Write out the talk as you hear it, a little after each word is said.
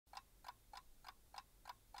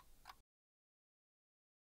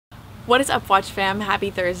What is up, Watch fam? Happy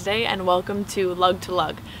Thursday and welcome to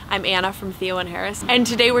LUG2LUG. I'm Anna from Theo and Harris, and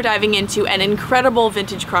today we're diving into an incredible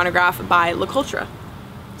vintage chronograph by LeCoultre.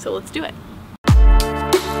 So let's do it.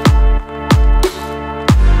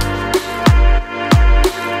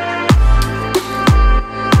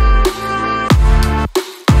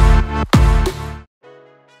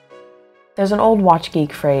 There's an old watch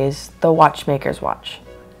geek phrase, the watchmaker's watch.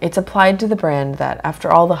 It's applied to the brand that,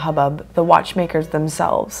 after all the hubbub, the watchmakers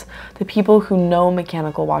themselves, the people who know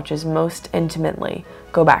mechanical watches most intimately,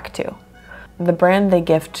 go back to. The brand they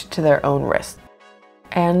gift to their own wrist.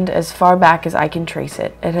 And as far back as I can trace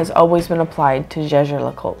it, it has always been applied to Jaeger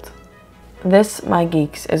LeCoultre. This, my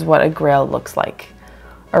geeks, is what a grail looks like.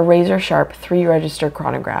 A razor-sharp 3-register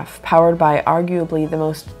chronograph powered by arguably the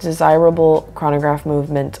most desirable chronograph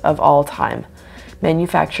movement of all time,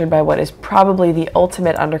 manufactured by what is probably the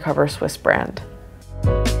ultimate undercover Swiss brand.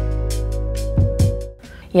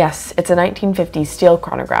 Yes, it's a 1950s steel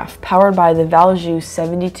chronograph powered by the Valjoux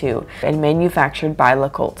 72 and manufactured by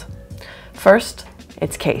LeCoultre. First,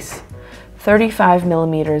 its case. 35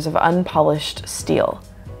 millimeters of unpolished steel.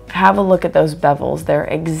 Have a look at those bevels. They're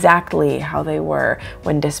exactly how they were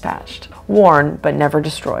when dispatched. Worn, but never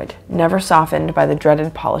destroyed. Never softened by the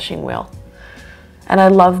dreaded polishing wheel. And I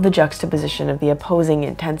love the juxtaposition of the opposing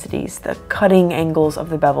intensities, the cutting angles of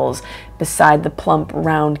the bevels beside the plump,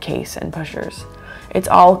 round case and pushers. It's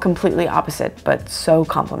all completely opposite, but so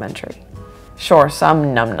complementary. Sure,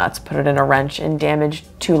 some numbnuts put it in a wrench and damaged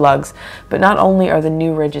 2 lugs, but not only are the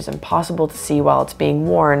new ridges impossible to see while it's being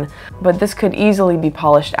worn, but this could easily be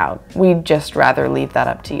polished out. We'd just rather leave that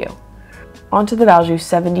up to you. Onto the Valjoux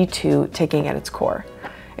 72 ticking at its core.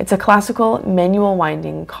 It's a classical manual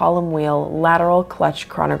winding column wheel lateral clutch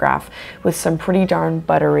chronograph with some pretty darn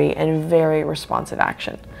buttery and very responsive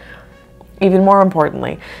action. Even more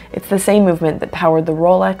importantly, it's the same movement that powered the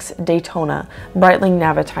Rolex, Daytona, Breitling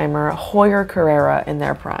Navitimer, Heuer Carrera in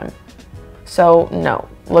their prime. So no,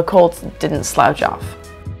 LeCoultre didn't slouch off.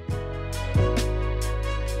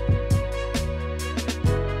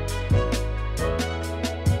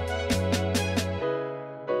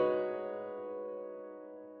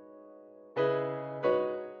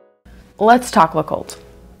 Let's talk LeCoultre.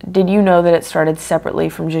 Did you know that it started separately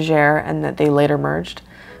from Jaeger and that they later merged?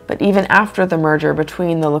 But even after the merger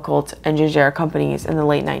between the LeCoultre and Jaeger companies in the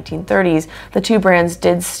late 1930s, the two brands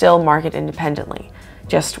did still market independently,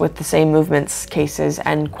 just with the same movements, cases,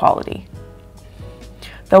 and quality.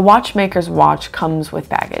 The watchmaker's watch comes with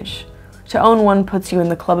baggage. To own one puts you in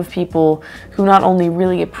the club of people who not only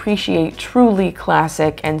really appreciate truly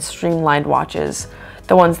classic and streamlined watches,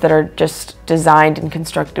 the ones that are just designed and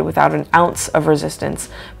constructed without an ounce of resistance,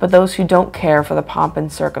 but those who don't care for the pomp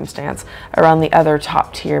and circumstance around the other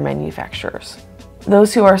top-tier manufacturers.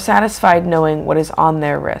 Those who are satisfied knowing what is on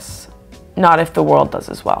their wrists, not if the world does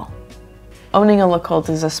as well. Owning a LeCoultre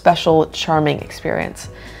is a special, charming experience.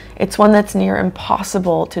 It's one that's near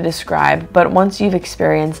impossible to describe, but once you've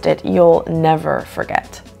experienced it, you'll never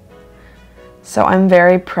forget. So I'm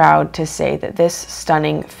very proud to say that this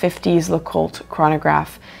stunning 50s LeCoultre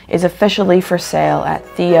chronograph is officially for sale at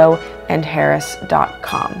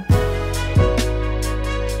theoandharris.com.